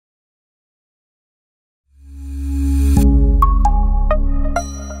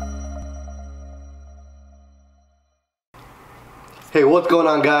Hey, what's going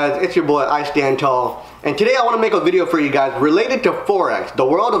on, guys? It's your boy I Stand Tall, and today I want to make a video for you guys related to Forex, the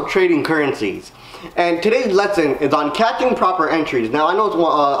world of trading currencies. And today's lesson is on catching proper entries. Now I know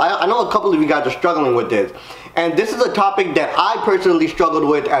I know a couple of you guys are struggling with this, and this is a topic that I personally struggled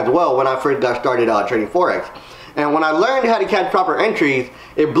with as well when I first got started trading Forex. And when I learned how to catch proper entries,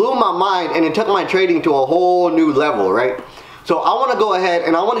 it blew my mind and it took my trading to a whole new level, right? So I want to go ahead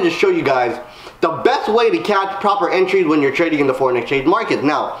and I want to just show you guys the best way to catch proper entries when you're trading in the foreign exchange market.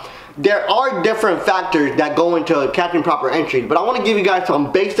 Now, there are different factors that go into catching proper entries, but I want to give you guys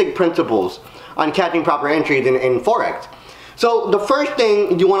some basic principles on catching proper entries in Forex. So the first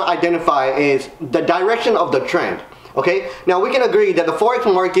thing you want to identify is the direction of the trend. Okay, now we can agree that the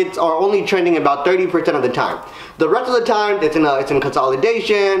Forex markets are only trending about 30% of the time. The rest of the time, it's in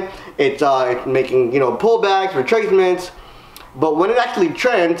consolidation, it's making, pullbacks, retracements. But when it actually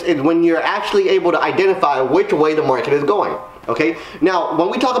trends is when you're actually able to identify which way the market is going. Okay, now when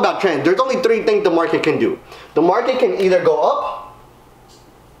we talk about trends, there's only three things the market can do. The market can either go up,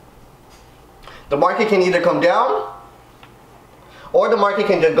 the market can either come down, or the market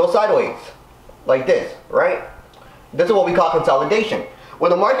can just go sideways, like this, right? This is what we call consolidation. When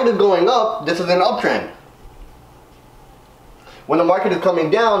the market is going up, this is an uptrend. When the market is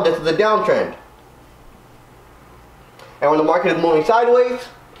coming down, this is a downtrend. And when the market is moving sideways,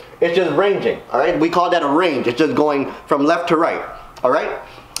 it's just ranging, alright? We call that a range. It's just going from left to right, alright?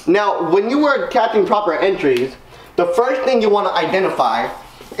 Now, when you are catching proper entries, the first thing you want to identify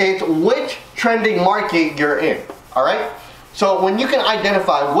is which trending market you're in, alright? So when you can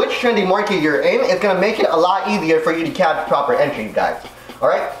identify which trending market you're in, it's going to make it a lot easier for you to catch proper entries, guys.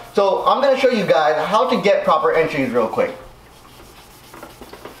 Alright? So I'm going to show you guys how to get proper entries real quick.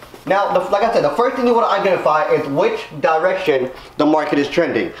 Now, like I said, the first thing you want to identify is which direction the market is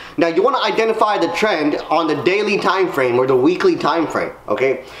trending. Now, you want to identify the trend on the daily time frame or the weekly time frame,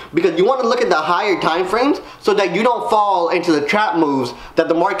 okay? Because you want to look at the higher time frames so that you don't fall into the trap moves that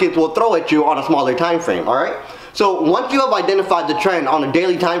the markets will throw at you on a smaller time frame, alright? So once you have identified the trend on the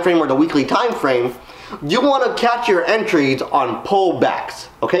daily time frame or the weekly time frame, you want to catch your entries on pullbacks,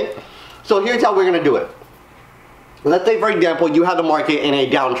 okay? So here's how we're going to do it. Let's say, for example, you have the market in a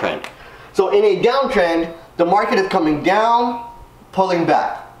downtrend. So in a downtrend, the market is coming down, pulling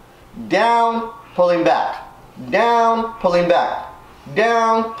back, down, pulling back, down, pulling back,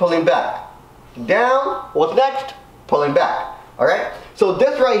 down, pulling back, down, what's next? Pulling back, alright? So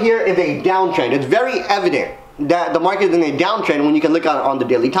this right here is a downtrend. It's very evident that the market is in a downtrend when you can look at it on the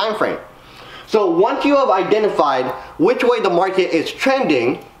daily time frame. So once you have identified which way the market is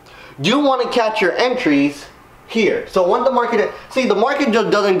trending, you want to catch your entries here. So when the market, the market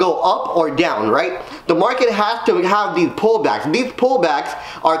just doesn't go up or down, right? The market has to have these pullbacks. These pullbacks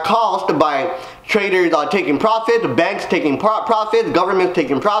are caused by traders taking profits, banks taking profits, governments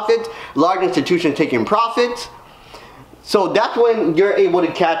taking profits, large institutions taking profits. So that's when you're able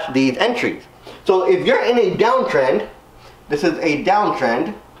to catch these entries. So if you're in a downtrend, this is a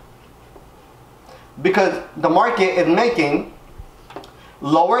downtrend because the market is making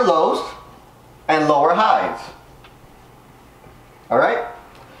lower lows and lower highs. Alright?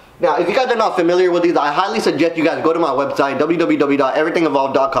 Now, if you guys are not familiar with these, I highly suggest you guys go to my website,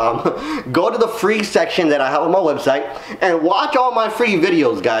 www.everythingevolved.com. Go to the free section that I have on my website and watch all my free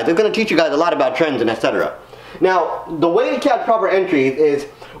videos, guys. It's going to teach you guys a lot about trends and etc. Now, the way to catch proper entries is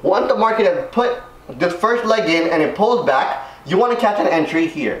once the market has put this first leg in and it pulls back, you want to catch an entry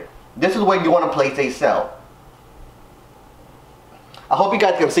here. This is where you want to place a sell. I hope you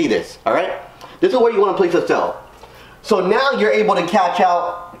guys can see this, alright? This is where you want to place a sell. So now you're able to cash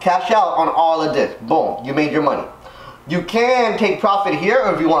out on all of this. Boom, you made your money. You can take profit here,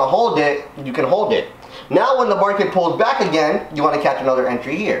 or if you want to hold it, you can hold it. Now when the market pulls back again, you want to catch another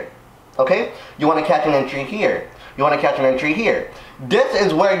entry here. Okay? You want to catch an entry here. You want to catch an entry here. This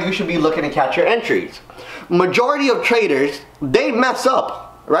is where you should be looking to catch your entries. Majority of traders, they mess up.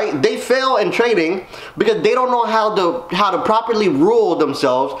 Right? They fail in trading because they don't know how to properly rule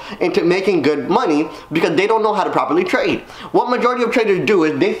themselves into making good money because they don't know how to properly trade. What majority of traders do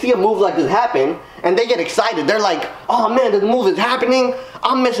is they see a move like this happen and they get excited. They're like, oh man, this move is happening.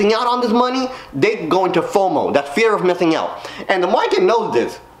 I'm missing out on this money. They go into FOMO. That's fear of missing out. And the market knows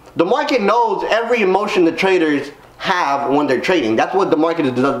this. The market knows every emotion the traders have when they're trading. That's what the market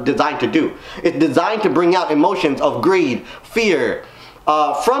is designed to do. It's designed to bring out emotions of greed, fear,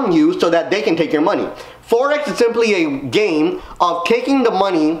 from you so that they can take your money. Forex is simply a game of taking the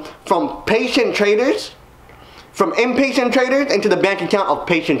money from patient traders, from impatient traders into the bank account of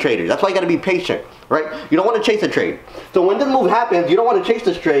patient traders. That's why you got to be patient, right? You don't want to chase a trade. So when this move happens, you don't want to chase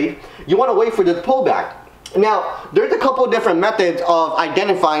this trade. You want to wait for this pullback. Now, there's a couple different methods of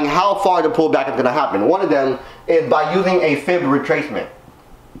identifying how far the pullback is going to happen. One of them is by using a fib retracement.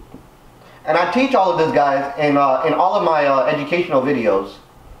 And I teach all of this, guys, in all of my educational videos.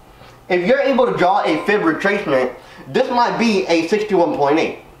 If you're able to draw a fib retracement, this might be a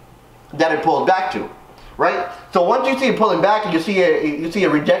 61.8 that it pulls back to, right? So once you see it pulling back and you see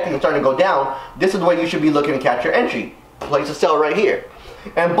it rejecting and starting to go down, this is where you should be looking to catch your entry. Place a sell right here.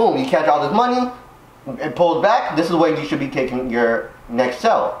 And boom, you catch all this money, it pulls back, this is where you should be taking your next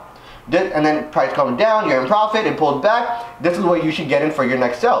sell. And then price comes down, you're in profit, it pulls back, this is where you should get in for your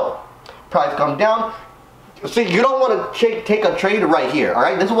next sell. Price comes down. See, you don't want to take a trade right here,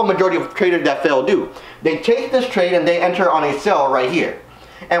 alright? This is what majority of traders that fail do. They chase this trade and they enter on a sell right here.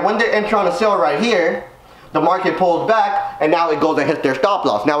 And when they enter on a sell right here, the market pulls back and now it goes and hits their stop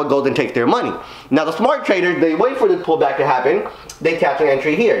loss. Now it goes and takes their money. Now the smart traders, they wait for this pullback to happen. They catch an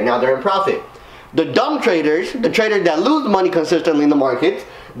entry here. Now they're in profit. The dumb traders, the traders that lose money consistently in the markets,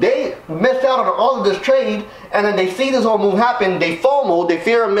 they miss out on all of this trade, and then they see this whole move happen, they FOMO, they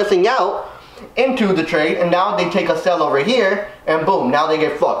fear of missing out into the trade, and now they take a sell over here, and boom, now they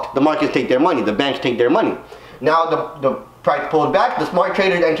get fucked. The markets take their money, the banks take their money. Now the price pulls back, the smart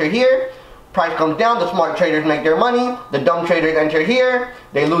traders enter here, price comes down, the smart traders make their money, the dumb traders enter here,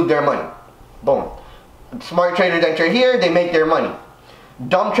 they lose their money. Boom. Smart traders enter here, they make their money.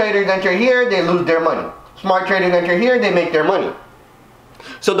 Dumb traders enter here, they lose their money. Smart traders enter here, they make their money.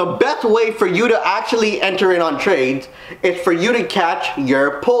 So the best way for you to actually enter in on trades is for you to catch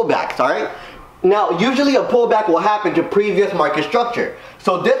your pullbacks, alright? Now, usually a pullback will happen to previous market structure.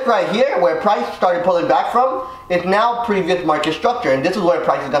 So this right here, where price started pulling back from, is now previous market structure, and this is where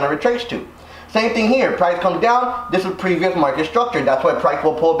price is going to retrace to. Same thing here, price comes down, this is previous market structure, that's where price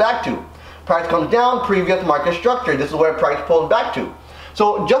will pull back to. Price comes down, previous market structure, this is where price pulls back to.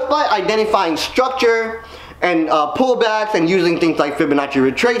 So just by identifying structure and pullbacks and using things like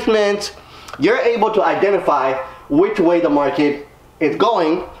Fibonacci retracements, you're able to identify which way the market is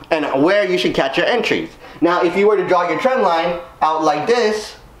going and where you should catch your entries. Now, if you were to draw your trend line out like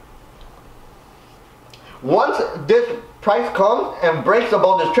this, once this price comes and breaks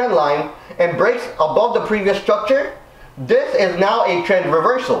above this trend line and breaks above the previous structure, this is now a trend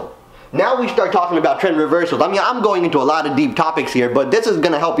reversal. Now we start talking about trend reversals. I mean, I'm going into a lot of deep topics here, but this is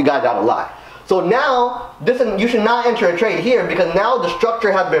going to help you guys out a lot. So now, you should not enter a trade here because now the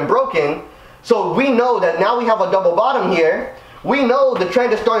structure has been broken. So we know that now we have a double bottom here. We know the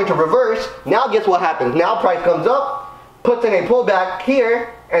trend is starting to reverse. Now guess what happens? Now price comes up, puts in a pullback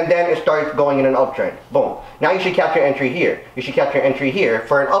here, and then it starts going in an uptrend. Boom. Now you should catch your entry here. You should catch your entry here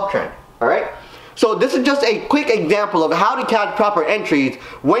for an uptrend. Alright? So this is just a quick example of how to catch proper entries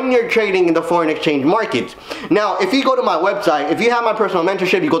when you're trading in the foreign exchange markets. Now, if you go to my website, if you have my personal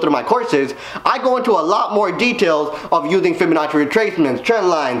mentorship, you go through my courses, I go into a lot more details of using Fibonacci retracements, trend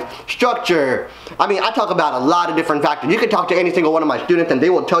lines, structure. I mean, I talk about a lot of different factors. You can talk to any single one of my students and they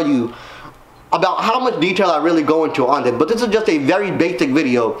will tell you about how much detail I really go into on this, but this is just a very basic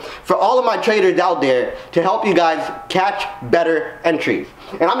video for all of my traders out there to help you guys catch better entries.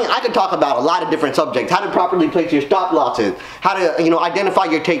 And I mean, I could talk about a lot of different subjects, how to properly place your stop losses, how to, identify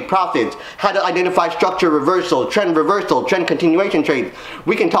your take profits, how to identify structure reversal, trend continuation trades.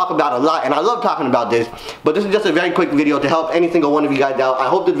 We can talk about a lot, and I love talking about this, but this is just a very quick video to help any single one of you guys out. I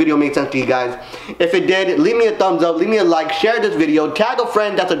hope this video made sense to you guys. If it did, leave me a thumbs up, leave me a like, share this video, tag a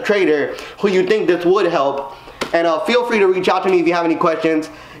friend that's a trader who you think this would help, and feel free to reach out to me if you have any questions,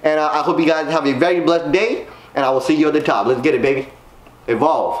 and I hope you guys have a very blessed day, and I will see you at the top. Let's get it, baby.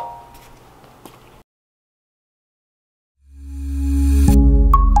 Evolve.